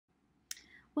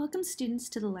Welcome students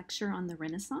to the lecture on the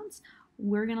Renaissance.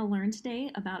 We're going to learn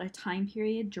today about a time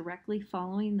period directly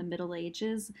following the Middle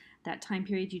Ages, that time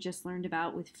period you just learned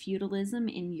about with feudalism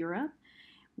in Europe,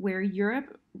 where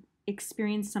Europe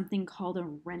experienced something called a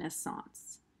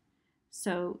Renaissance.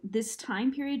 So this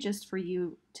time period, just for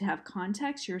you to have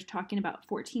context, you're talking about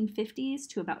 1450s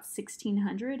to about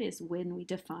 1600 is when we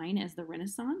define as the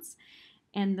Renaissance.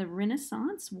 And the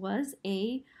Renaissance was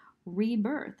a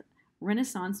rebirth.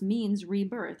 Renaissance means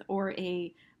rebirth or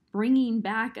a bringing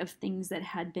back of things that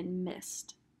had been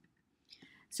missed.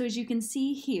 So as you can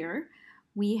see here,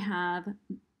 we have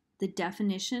the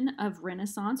definition of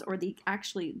Renaissance, or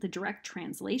actually the direct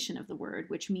translation of the word,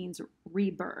 which means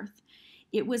rebirth.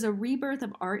 It was a rebirth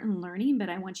of art and learning, but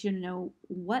I want you to know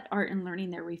what art and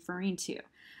learning they're referring to.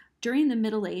 During the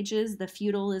Middle Ages, the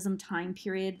feudalism time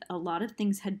period, a lot of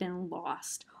things had been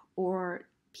lost, or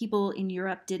people in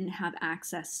Europe didn't have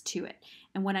access to it.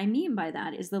 And what I mean by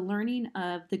that is the learning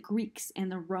of the Greeks and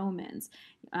the Romans.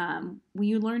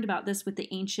 We learned about this with the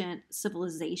ancient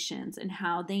civilizations and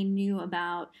how they knew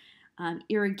about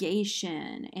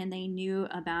irrigation, and they knew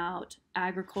about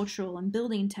agricultural and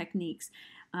building techniques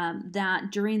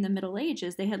that during the Middle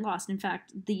Ages they had lost. In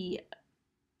fact, the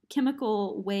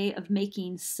chemical way of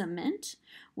making cement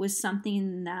was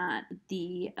something that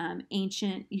the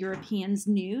ancient Europeans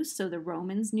knew, so the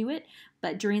Romans knew it,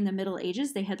 but during the Middle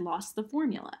Ages they had lost the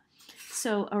formula.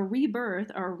 So a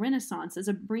rebirth or a renaissance is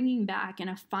a bringing back and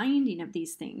a finding of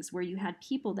these things, where you had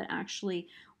people that actually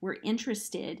were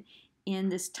interested in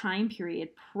this time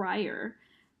period prior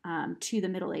to the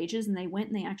Middle Ages, and they went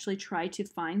and they actually tried to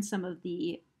find some of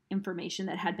the information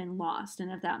that had been lost.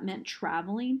 And if that meant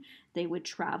traveling, they would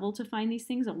travel to find these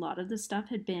things. A lot of the stuff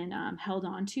had been held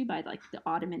on to by like the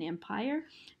Ottoman Empire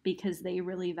because they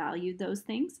really valued those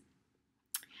things.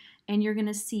 And you're going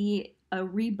to see a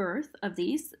rebirth of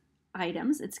these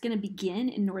items. It's going to begin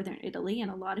in northern Italy,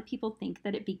 and a lot of people think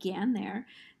that it began there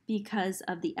because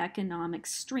of the economic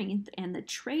strength and the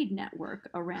trade network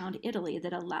around Italy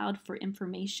that allowed for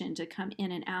information to come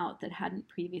in and out that hadn't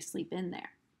previously been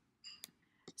there.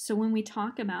 So when we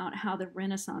talk about how the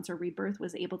Renaissance or rebirth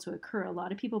was able to occur, a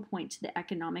lot of people point to the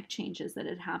economic changes that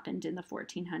had happened in the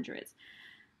 1400s.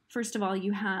 First of all,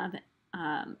 you have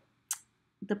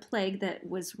the plague that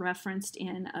was referenced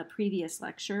in a previous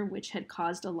lecture, which had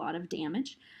caused a lot of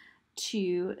damage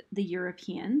to the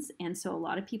Europeans, and so a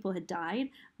lot of people had died,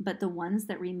 but the ones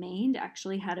that remained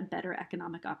actually had a better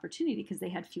economic opportunity because they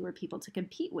had fewer people to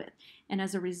compete with. And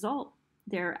as a result,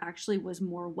 there actually was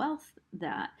more wealth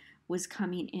that was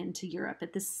coming into Europe.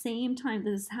 At the same time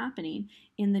that this is happening,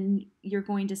 you're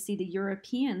going to see the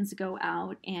Europeans go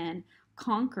out and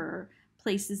conquer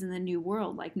places in the New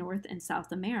World like North and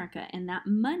South America, and that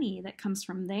money that comes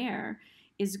from there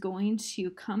is going to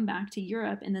come back to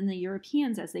Europe, and then the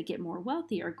Europeans, as they get more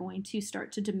wealthy, are going to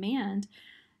start to demand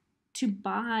to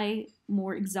buy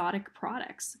more exotic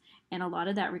products. And a lot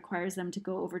of that requires them to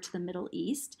go over to the Middle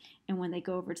East. And when they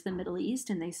go over to the Middle East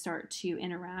and they start to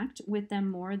interact with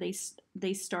them more,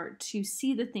 they start to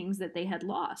see the things that they had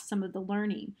lost, some of the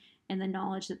learning and the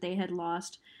knowledge that they had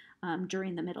lost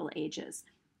during the Middle Ages.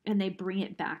 And they bring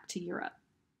it back to Europe.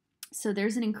 So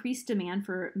there's an increased demand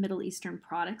for Middle Eastern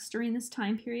products during this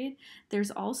time period.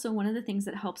 There's also one of the things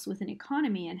that helps with an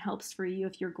economy and helps for you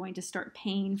if you're going to start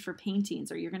paying for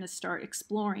paintings or you're going to start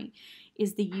exploring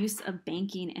is the use of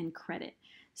banking and credit.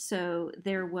 So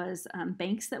there was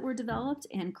banks that were developed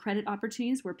and credit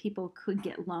opportunities where people could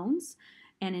get loans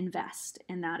and invest.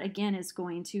 And that again is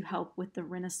going to help with the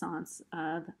Renaissance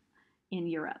in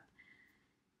Europe.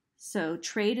 So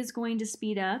trade is going to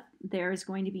speed up. There's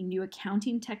going to be new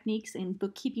accounting techniques and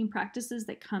bookkeeping practices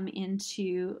that come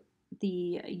into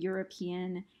the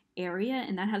European area,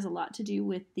 and that has a lot to do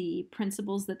with the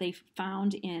principles that they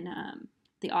found in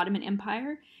the Ottoman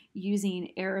Empire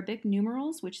using Arabic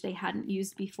numerals, which they hadn't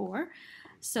used before.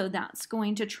 So that's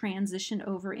going to transition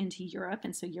over into Europe,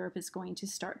 and so Europe is going to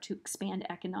start to expand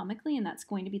economically, and that's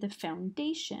going to be the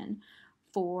foundation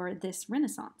for this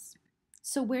Renaissance.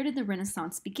 So where did the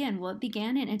Renaissance begin? Well, it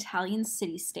began in Italian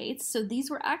city-states. So these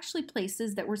were actually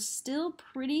places that were still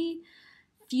pretty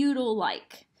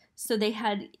feudal-like. So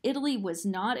Italy was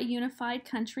not a unified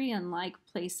country, unlike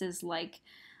places like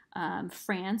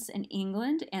France and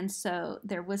England. And so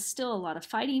there was still a lot of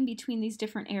fighting between these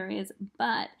different areas,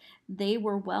 but they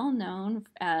were well known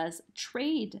as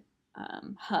trade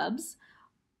hubs,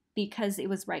 because it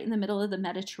was right in the middle of the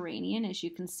Mediterranean, as you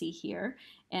can see here.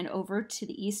 And over to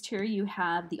the east here, you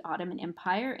have the Ottoman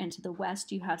Empire, and to the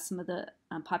west, you have some of the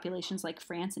populations like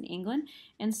France and England.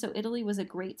 And so Italy was a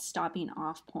great stopping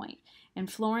off point.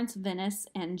 And Florence, Venice,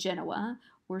 and Genoa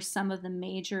were some of the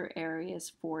major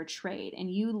areas for trade.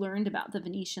 And you learned about the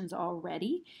Venetians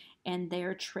already and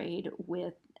their trade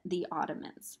with the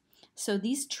Ottomans. So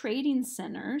these trading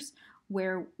centers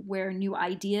where new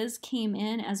ideas came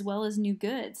in as well as new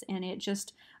goods. And it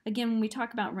just, again, when we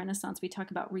talk about Renaissance, we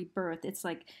talk about rebirth. It's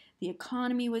like the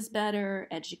economy was better,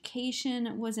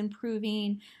 education was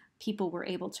improving, people were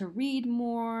able to read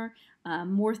more,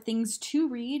 more things to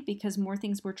read because more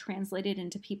things were translated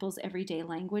into people's everyday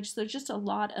language. So just a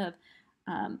lot of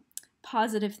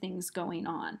positive things going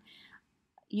on.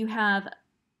 You have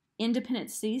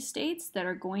independent city-states that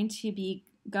are going to be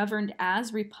governed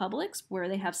as republics where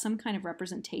they have some kind of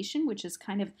representation, which is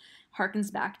kind of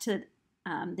harkens back to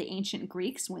the ancient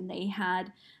Greeks when they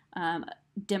had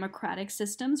democratic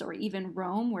systems, or even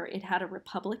Rome where it had a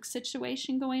republic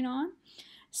situation going on.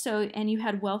 So, and you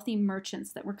had wealthy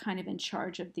merchants that were kind of in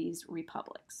charge of these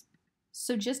republics.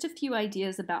 So just a few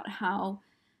ideas about how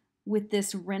with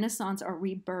this Renaissance or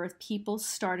rebirth, people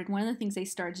started, one of the things they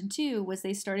started to do was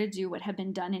they started to do what had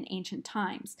been done in ancient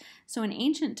times. So in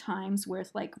ancient times,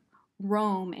 with like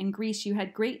Rome and Greece, you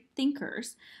had great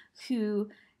thinkers who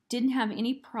didn't have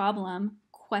any problem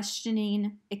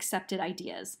questioning accepted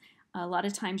ideas. A lot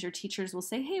of times your teachers will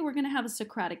say, hey, we're going to have a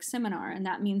Socratic seminar, and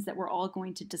that means that we're all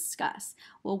going to discuss.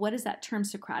 Well, what does that term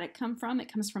Socratic come from? It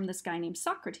comes from this guy named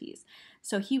Socrates.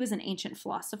 So he was an ancient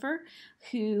philosopher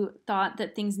who thought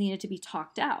that things needed to be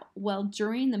talked out. Well,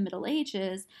 during the Middle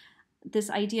Ages, this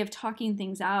idea of talking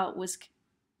things out was,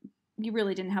 you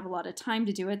really didn't have a lot of time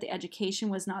to do it. The education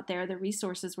was not there. The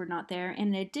resources were not there.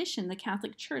 And in addition, the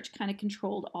Catholic Church kind of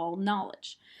controlled all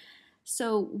knowledge.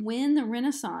 So when the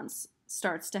Renaissance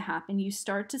starts to happen, you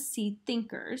start to see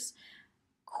thinkers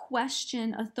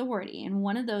question authority. And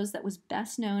one of those that was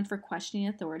best known for questioning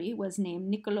authority was named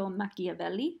Niccolo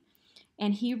Machiavelli.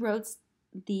 And he wrote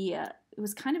it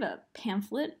was kind of a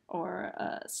pamphlet or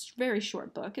a very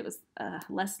short book. It was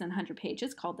less than 100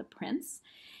 pages, called The Prince.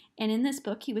 And in this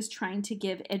book, he was trying to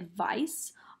give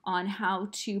advice on how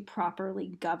to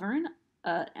properly govern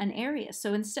an area.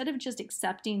 So instead of just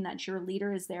accepting that your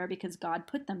leader is there because God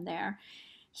put them there,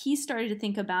 he started to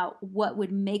think about what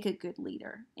would make a good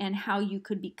leader and how you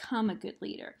could become a good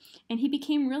leader. And he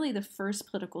became really the first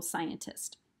political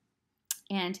scientist.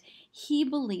 And he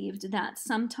believed that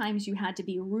sometimes you had to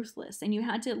be ruthless and you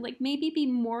had to maybe be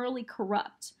morally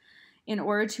corrupt in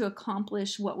order to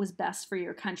accomplish what was best for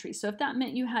your country. So if that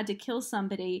meant you had to kill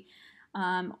somebody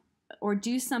or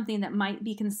do something that might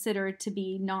be considered to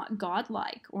be not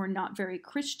godlike or not very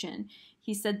Christian,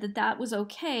 he said that that was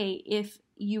okay if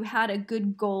you had a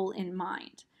good goal in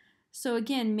mind. So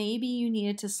again, maybe you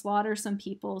needed to slaughter some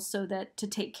people so that to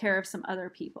take care of some other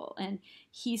people. And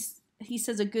he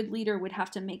says a good leader would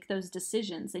have to make those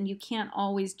decisions, and you can't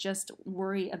always just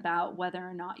worry about whether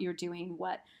or not you're doing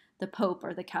what the Pope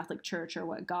or the Catholic Church or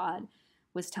what God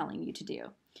was telling you to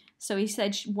do. So he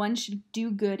said one should do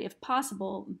good if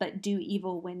possible, but do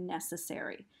evil when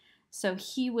necessary. So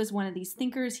he was one of these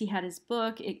thinkers. He had his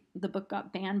book. The book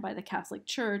got banned by the Catholic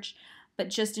Church, but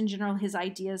just in general, his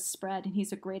ideas spread, and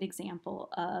he's a great example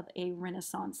of a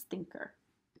Renaissance thinker.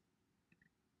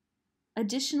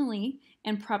 Additionally,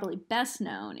 and probably best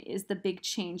known, is the big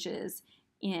changes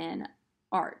in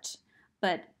art.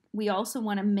 But we also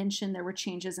want to mention there were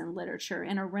changes in literature.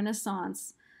 And a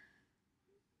Renaissance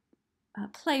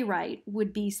playwright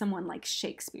would be someone like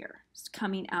Shakespeare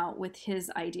coming out with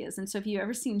his ideas. And so if you've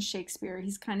ever seen Shakespeare,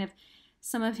 he's kind of,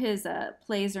 some of his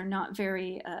plays are not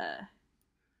very,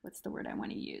 what's the word I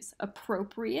want to use?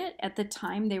 Appropriate. At the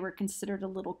time, they were considered a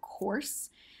little coarse.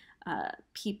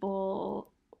 People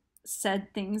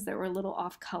said things that were a little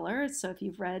off color. So if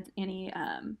you've read any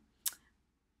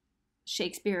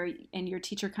Shakespeare and your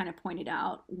teacher kind of pointed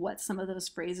out what some of those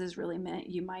phrases really meant,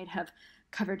 you might have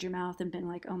covered your mouth and been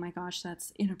like, oh my gosh,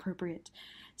 that's inappropriate.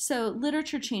 So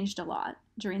literature changed a lot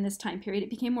during this time period. It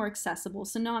became more accessible.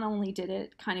 So not only did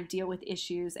it kind of deal with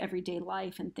issues, everyday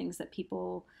life, and things that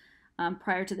people,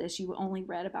 prior to this, you only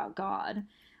read about God.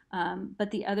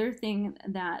 But the other thing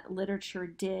that literature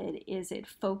did is it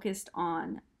focused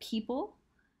on people.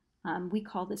 We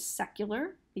call this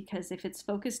secular, because if it's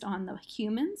focused on the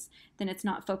humans, then it's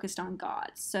not focused on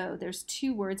God. So there's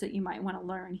two words that you might want to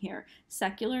learn here.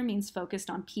 Secular means focused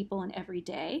on people and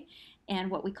everyday, and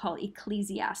what we call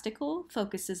ecclesiastical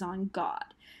focuses on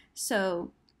God.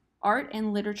 So art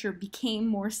and literature became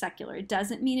more secular. It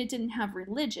doesn't mean it didn't have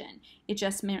religion. It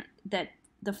just meant that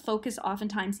the focus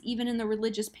oftentimes, even in the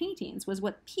religious paintings, was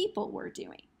what people were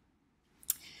doing.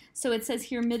 So it says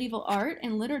here, medieval art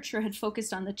and literature had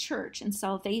focused on the church and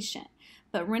salvation,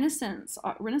 but Renaissance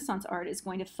art is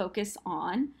going to focus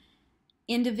on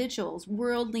individuals,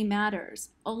 worldly matters,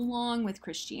 along with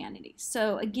Christianity.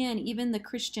 So again, even the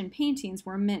Christian paintings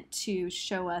were meant to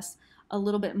show us a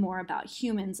little bit more about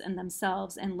humans and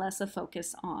themselves and less a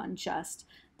focus on just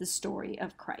the story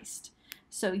of Christ.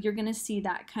 So you're going to see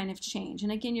that kind of change.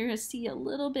 And again, you're going to see a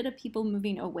little bit of people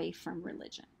moving away from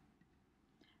religion.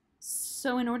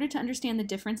 So in order to understand the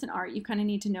difference in art, you kind of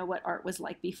need to know what art was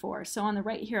like before. So on the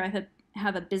right here, I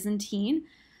have a Byzantine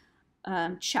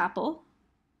chapel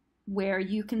where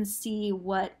you can see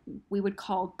what we would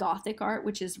call Gothic art,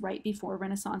 which is right before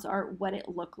Renaissance art, what it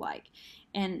looked like.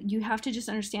 And you have to just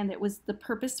understand that the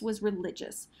purpose was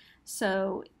religious.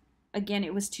 So again,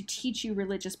 it was to teach you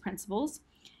religious principles.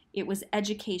 It was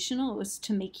educational. It was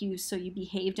to make you so you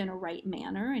behaved in a right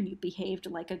manner and you behaved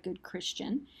like a good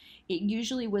Christian. It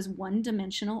usually was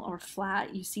one-dimensional or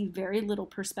flat. You see very little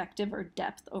perspective or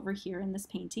depth over here in this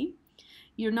painting.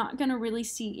 You're not going to really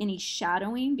see any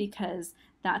shadowing because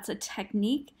that's a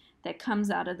technique that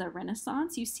comes out of the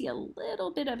Renaissance. You see a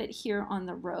little bit of it here on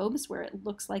the robes where it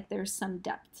looks like there's some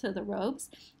depth to the robes.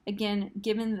 Again,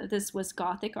 given that this was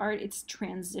Gothic art, it's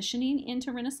transitioning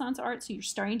into Renaissance art, so you're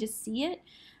starting to see it,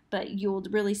 but you'll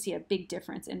really see a big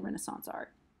difference in Renaissance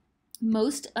art.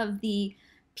 Most of the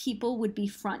people would be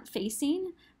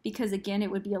front-facing because, again,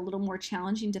 it would be a little more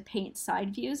challenging to paint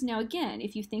side views. Now, again,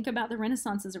 if you think about the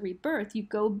Renaissance as a rebirth, you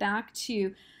go back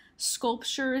to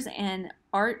sculptures and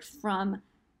art from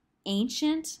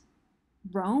ancient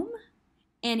Rome,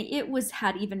 and it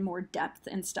had even more depth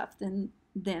and stuff than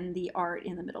the art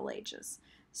in the Middle Ages.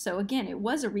 So again, it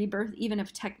was a rebirth even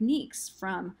of techniques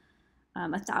from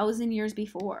 1,000 years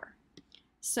before.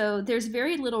 So there's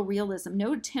very little realism,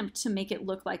 no attempt to make it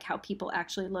look like how people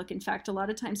actually look. In fact, a lot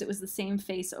of times it was the same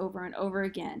face over and over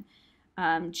again,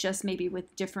 just maybe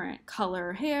with different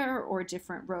color hair or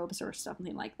different robes or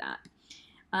something like that.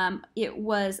 It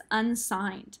was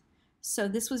unsigned. So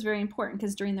this was very important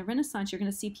because during the Renaissance, you're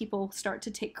going to see people start to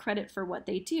take credit for what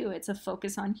they do. It's a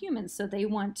focus on humans. So they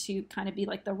want to kind of be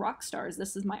like the rock stars.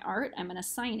 This is my art. I'm going to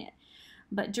sign it.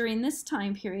 But during this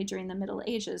time period, during the Middle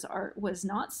Ages, art was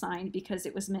not signed because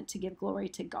it was meant to give glory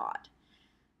to God.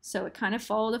 So it kind of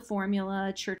followed a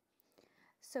formula.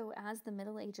 So as the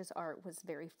Middle Ages art was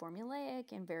very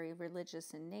formulaic and very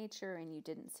religious in nature, and you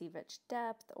didn't see much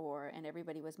depth, and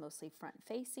everybody was mostly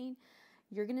front-facing,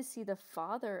 you're going to see the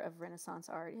father of Renaissance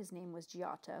art. His name was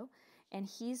Giotto, and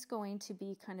he's going to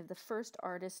be kind of the first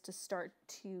artist to start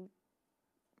to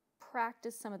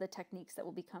practice some of the techniques that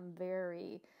will become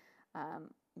very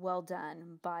well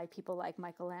done by people like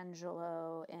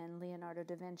Michelangelo and Leonardo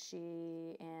da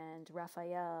Vinci and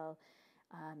Raphael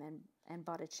and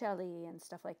Botticelli and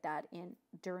stuff like that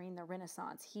during the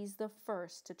Renaissance. He's the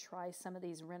first to try some of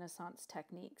these Renaissance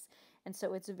techniques. And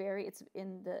so it's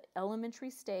in the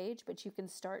elementary stage, but you can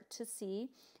start to see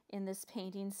in this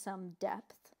painting some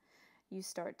depth. You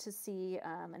start to see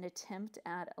an attempt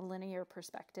at a linear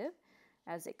perspective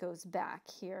as it goes back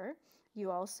here. You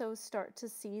also start to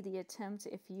see the attempt,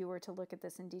 if you were to look at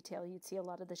this in detail, you'd see a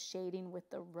lot of the shading with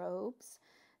the robes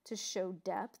to show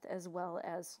depth, as well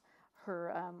as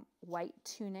her white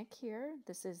tunic here.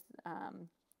 This is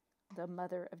the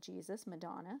mother of Jesus,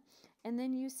 Madonna. And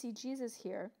then you see Jesus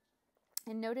here.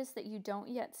 And notice that you don't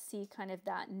yet see kind of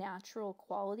that natural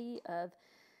quality of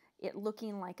it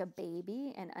looking like a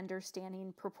baby and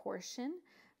understanding proportion,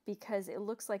 because it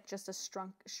looks like just a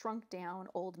shrunk down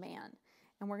old man.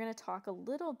 And we're going to talk a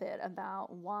little bit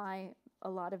about why a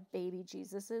lot of baby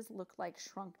Jesuses look like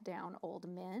shrunk down old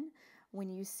men when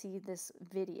you see this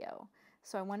video.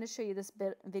 So I want to show you this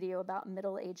video about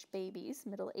Middle Ages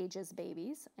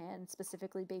babies, and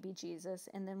specifically baby Jesus.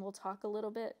 And then we'll talk a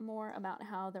little bit more about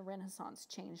how the Renaissance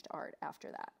changed art after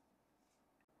that.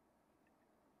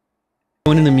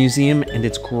 Go in the museum and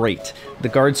it's great. The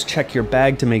guards check your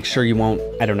bag to make sure you won't,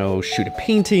 I don't know, shoot a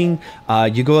painting.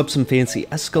 You go up some fancy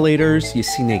escalators, you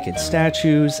see naked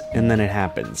statues, and then it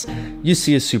happens. You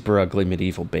see a super ugly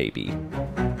medieval baby.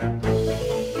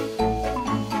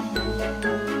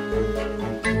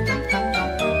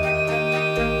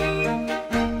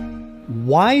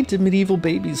 Why do medieval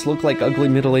babies look like ugly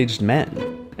middle-aged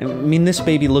men? I mean, this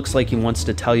baby looks like he wants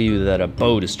to tell you that a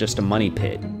boat is just a money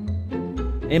pit.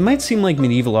 It might seem like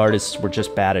medieval artists were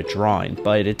just bad at drawing,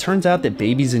 but it turns out that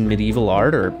babies in medieval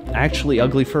art are actually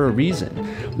ugly for a reason.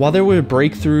 While there were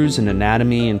breakthroughs in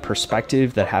anatomy and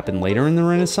perspective that happened later in the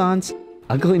Renaissance,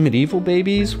 ugly medieval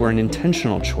babies were an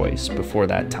intentional choice before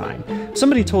that time. If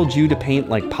somebody told you to paint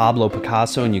like Pablo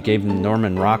Picasso and you gave them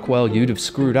Norman Rockwell, you'd have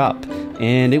screwed up.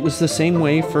 And it was the same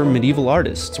way for medieval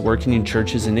artists working in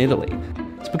churches in Italy.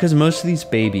 It's because most of these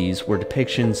babies were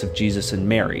depictions of Jesus and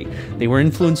Mary. They were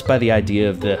influenced by the idea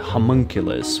of the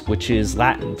homunculus, which is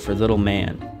Latin for little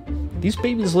man. These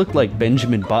babies looked like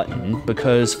Benjamin Button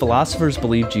because philosophers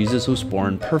believed Jesus was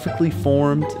born perfectly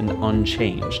formed and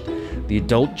unchanged. The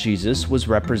adult Jesus was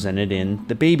represented in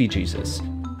the baby Jesus,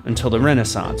 until the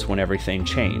Renaissance, when everything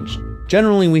changed.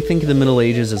 Generally, we think of the Middle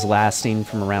Ages as lasting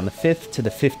from around the 5th to the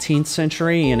 15th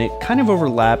century, and it kind of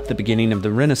overlapped the beginning of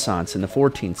the Renaissance in the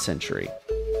 14th century.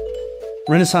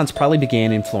 Renaissance probably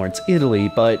began in Florence,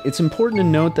 Italy, but it's important to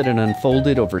note that it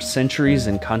unfolded over centuries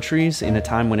and countries in a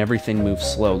time when everything moved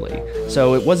slowly,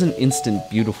 so it wasn't instant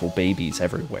beautiful babies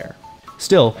everywhere.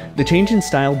 Still, the change in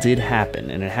style did happen,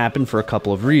 and it happened for a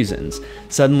couple of reasons.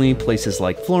 Suddenly, places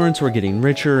like Florence were getting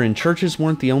richer, and churches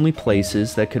weren't the only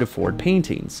places that could afford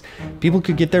paintings. People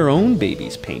could get their own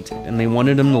babies painted, and they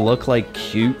wanted them to look like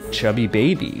cute, chubby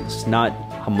babies, not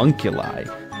homunculi.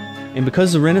 And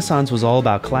because the Renaissance was all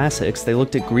about classics, they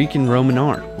looked at Greek and Roman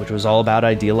art, which was all about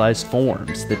idealized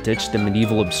forms that ditched the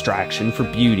medieval abstraction for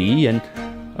beauty and...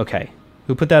 Okay,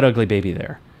 who put that ugly baby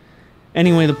there?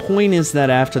 Anyway, the point is that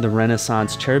after the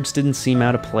Renaissance, cherubs didn't seem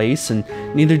out of place, and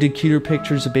neither did cuter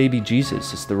pictures of baby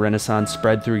Jesus as the Renaissance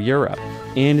spread through Europe.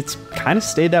 And it's kind of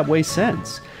stayed that way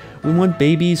since. We want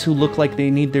babies who look like they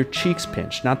need their cheeks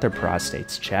pinched, not their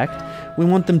prostates checked. We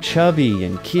want them chubby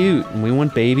and cute, and we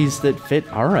want babies that fit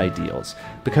our ideals.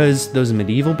 Because those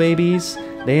medieval babies,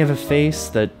 they have a face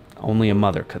that only a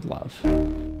mother could love.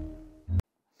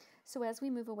 So as we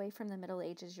move away from the Middle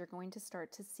Ages, you're going to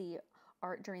start to see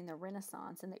art during the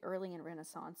Renaissance, and the early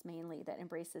Renaissance mainly, that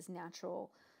embraces the natural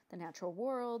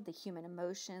world, the human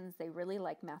emotions. They really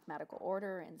like mathematical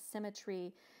order and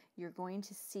symmetry. You're going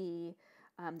to see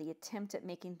the attempt at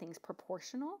making things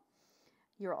proportional.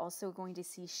 You're also going to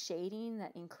see shading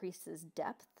that increases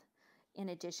depth. In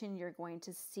addition, you're going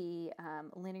to see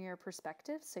linear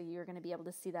perspective, so you're going to be able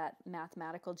to see that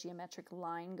mathematical geometric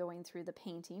line going through the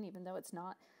painting, even though it's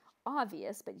not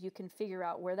obvious, but you can figure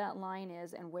out where that line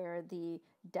is and where the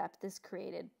depth is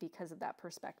created because of that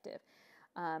perspective.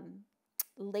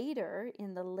 Later,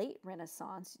 in the late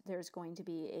Renaissance, there's going to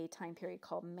be a time period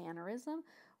called Mannerism,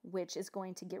 which is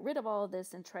going to get rid of all of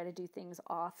this and try to do things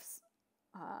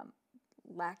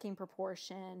lacking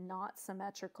proportion, not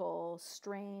symmetrical,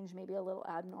 strange, maybe a little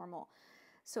abnormal.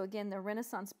 So again, the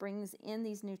Renaissance brings in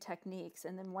these new techniques,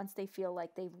 and then once they feel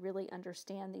like they really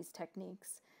understand these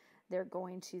techniques, they're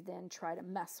going to then try to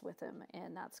mess with them,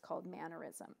 and that's called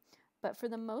Mannerism. But for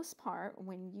the most part,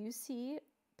 when you see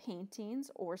paintings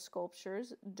or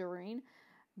sculptures during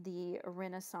the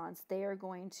Renaissance, they are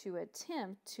going to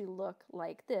attempt to look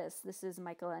like this. This is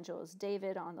Michelangelo's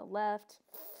David on the left.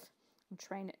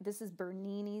 This is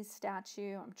Bernini's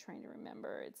statue. I'm trying to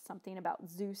remember. It's something about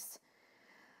Zeus.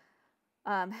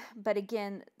 But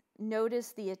again,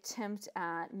 notice the attempt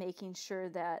at making sure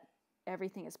that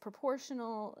everything is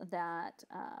proportional, that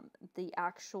the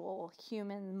actual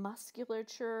human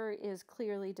musculature is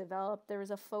clearly developed. There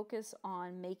is a focus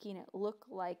on making it look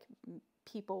like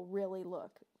people really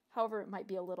look. However, it might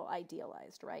be a little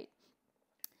idealized, right?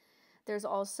 There's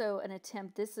also an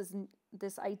attempt,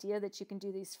 this idea that you can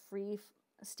do these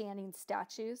free-standing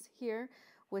statues here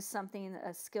was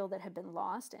a skill that had been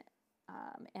lost,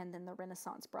 and then the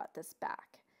Renaissance brought this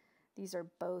back. These are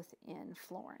both in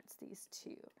Florence, these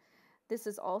two. This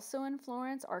is also in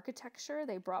Florence architecture.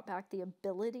 They brought back the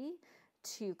ability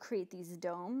to create these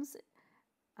domes.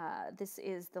 This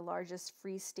is the largest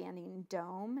freestanding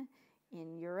dome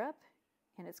in Europe,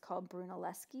 and it's called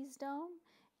Brunelleschi's Dome.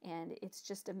 And it's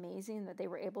just amazing that they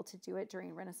were able to do it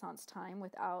during Renaissance time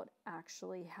without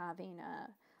actually having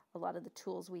a lot of the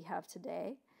tools we have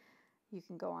today. You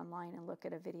can go online and look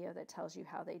at a video that tells you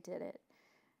how they did it.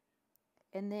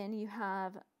 And then you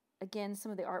have, again,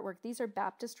 some of the artwork. These are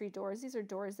baptistry doors. These are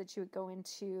doors that you would go in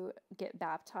to get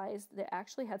baptized. They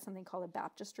actually had something called a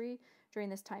baptistry during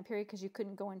this time period because you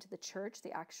couldn't go into the church,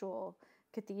 the actual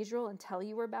cathedral, until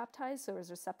you were baptized. So it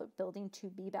was a separate building to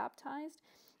be baptized.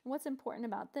 And what's important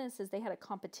about this is they had a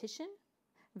competition,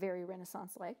 very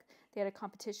Renaissance-like. They had a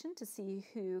competition to see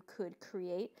who could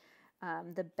create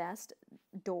the best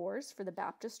doors for the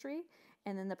baptistry.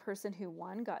 And then the person who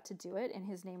won got to do it, and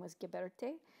his name was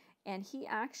Ghiberti. And he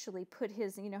actually put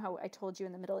his, you know how I told you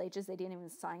in the Middle Ages they didn't even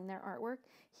sign their artwork?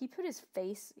 He put his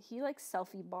face, he like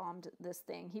selfie bombed this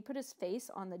thing. He put his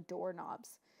face on the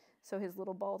doorknobs. So his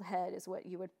little bald head is what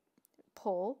you would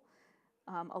pull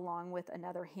along with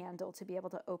another handle to be able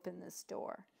to open this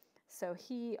door. So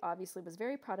he obviously was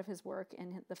very proud of his work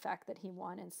and the fact that he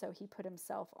won, and so he put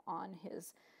himself on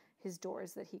his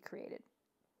doors that he created.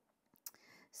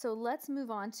 So let's move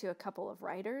on to a couple of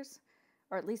writers.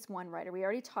 or at least one writer. We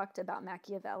already talked about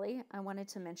Machiavelli. I wanted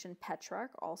to mention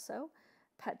Petrarch also.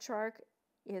 Petrarch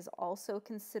is also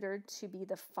considered to be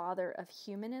the father of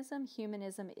humanism.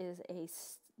 Humanism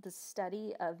is the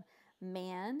study of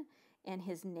man and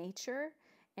his nature,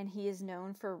 and he is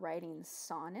known for writing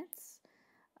sonnets.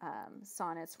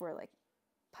 Sonnets were like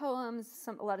poems.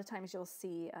 A lot of times you'll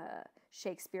see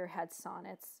Shakespeare had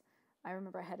sonnets. I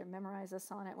remember I had to memorize a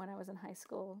sonnet when I was in high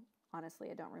school. Honestly,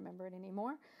 I don't remember it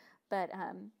anymore. But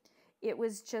it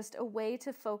was just a way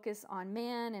to focus on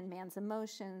man and man's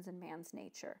emotions and man's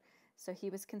nature. So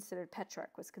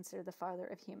Petrarch was considered the father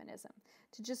of humanism.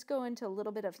 To just go into a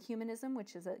little bit of humanism,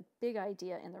 which is a big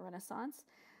idea in the Renaissance,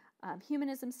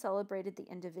 humanism celebrated the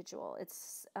individual.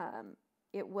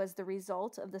 It was the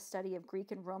result of the study of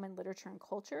Greek and Roman literature and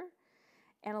culture.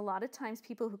 And a lot of times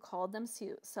people who called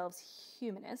themselves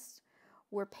humanists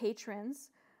were patrons,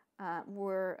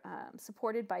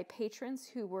 supported by patrons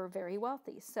who were very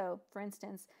wealthy. So, for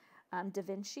instance, Da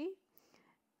Vinci,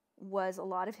 a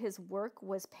lot of his work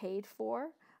was paid for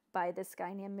by this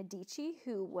guy named Medici,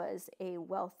 who was a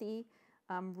wealthy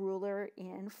ruler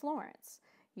in Florence.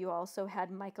 You also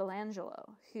had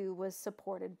Michelangelo, who was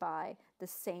supported by the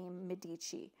same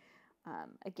Medici.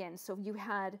 Again, so you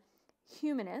had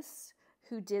humanists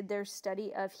who did their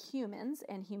study of humans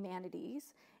and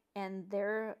humanities, and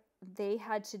the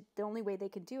only way they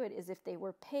could do it is if they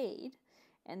were paid,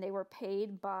 and they were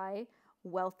paid by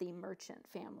wealthy merchant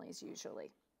families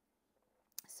usually.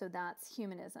 So that's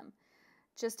humanism.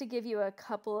 Just to give you a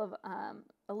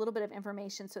little bit of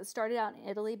information. So it started out in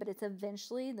Italy, but it's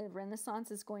eventually, the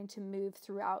Renaissance is going to move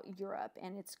throughout Europe,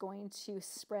 and it's going to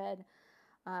spread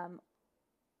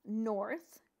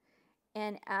north.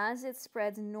 And as it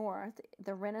spreads north,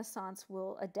 the Renaissance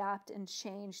will adapt and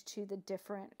change to the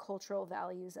different cultural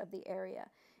values of the area.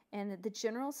 And the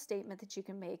general statement that you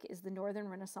can make is the Northern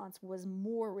Renaissance was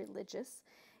more religious.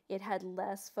 It had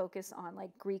less focus on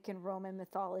like Greek and Roman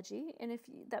mythology, and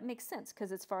that makes sense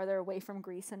because it's farther away from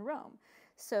Greece and Rome.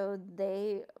 So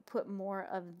they put more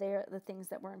of the things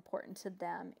that were important to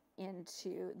them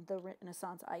into the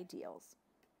Renaissance ideals.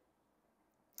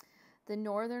 The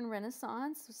Northern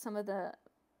Renaissance, some of the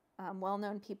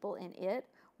well-known people in it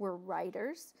were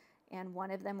writers, and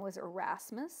one of them was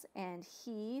Erasmus, and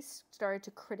he started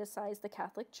to criticize the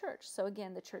Catholic Church. So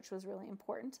again, the church was really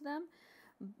important to them,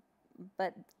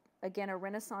 but again, a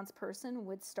Renaissance person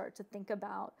would start to think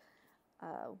about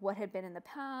what had been in the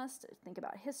past, think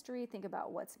about history, think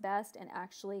about what's best, and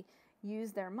actually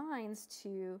use their minds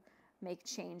to make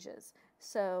changes.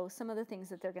 So some of the things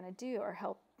that they're going to do are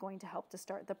going to help to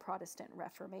start the Protestant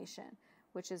Reformation,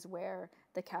 which is where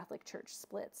the Catholic Church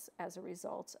splits as a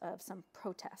result of some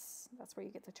protests. That's where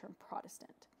you get the term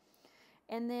Protestant.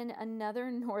 And then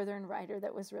another Northern writer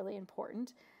that was really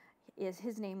important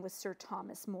his name was Sir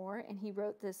Thomas More, and he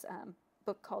wrote this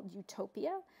book called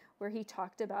Utopia, where he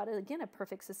talked about, again, a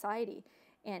perfect society.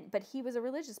 But he was a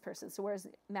religious person. So whereas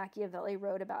Machiavelli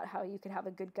wrote about how you could have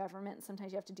a good government and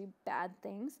sometimes you have to do bad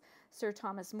things, Sir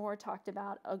Thomas More talked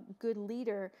about a good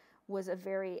leader was a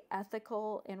very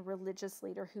ethical and religious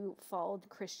leader who followed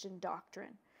Christian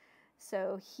doctrine.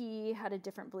 So he had a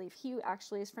different belief. He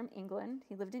actually is from England.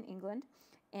 He lived in England.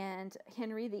 And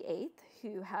Henry VIII,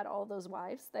 who had all those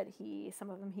wives that some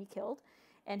of them he killed,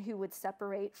 and who would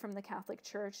separate from the Catholic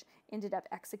Church, ended up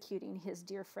executing his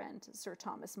dear friend, Sir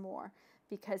Thomas More,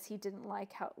 because he didn't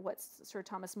like what Sir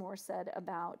Thomas More said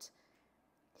about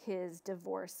his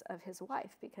divorce of his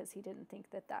wife, because he didn't think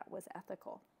that that was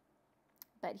ethical.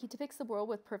 But he depicts the world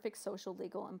with perfect social,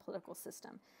 legal, and political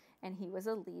system, and he was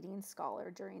a leading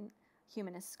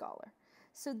humanist scholar.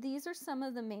 So these are some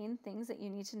of the main things that you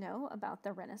need to know about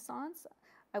the Renaissance.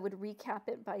 I would recap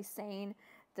it by saying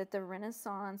that the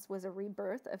Renaissance was a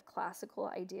rebirth of classical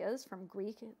ideas from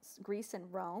Greece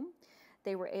and Rome.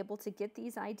 They were able to get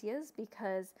these ideas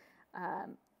because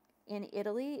in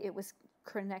Italy it was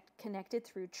connected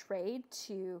through trade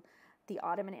to the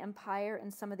Ottoman Empire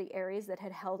and some of the areas that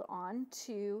had held on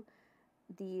to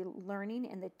the learning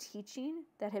and the teaching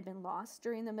that had been lost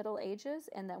during the Middle Ages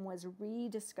and then was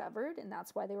rediscovered. And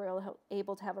that's why they were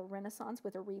able to have a Renaissance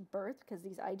with a rebirth, because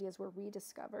these ideas were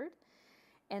rediscovered.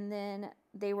 And then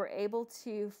they were able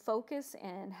to focus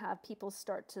and have people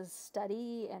start to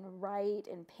study and write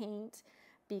and paint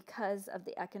because of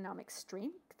the economic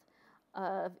strength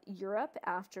of Europe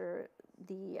after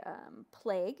the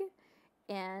plague,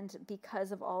 and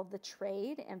because of all the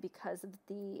trade and because of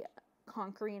the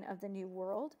conquering of the New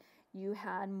World. You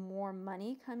had more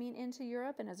money coming into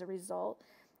Europe, and as a result,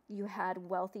 you had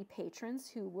wealthy patrons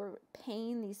who were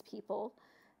paying these people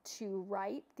to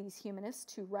write, these humanists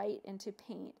to write and to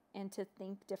paint and to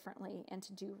think differently and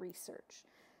to do research.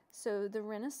 So the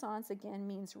Renaissance, again,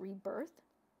 means rebirth,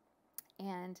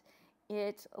 and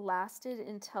it lasted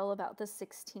until about the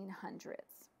 1600s.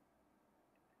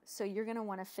 So you're going to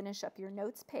want to finish up your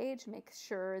notes page, make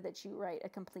sure that you write a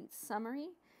complete summary,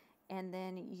 and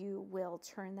then you will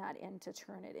turn that into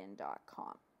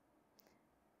Turnitin.com.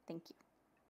 Thank you.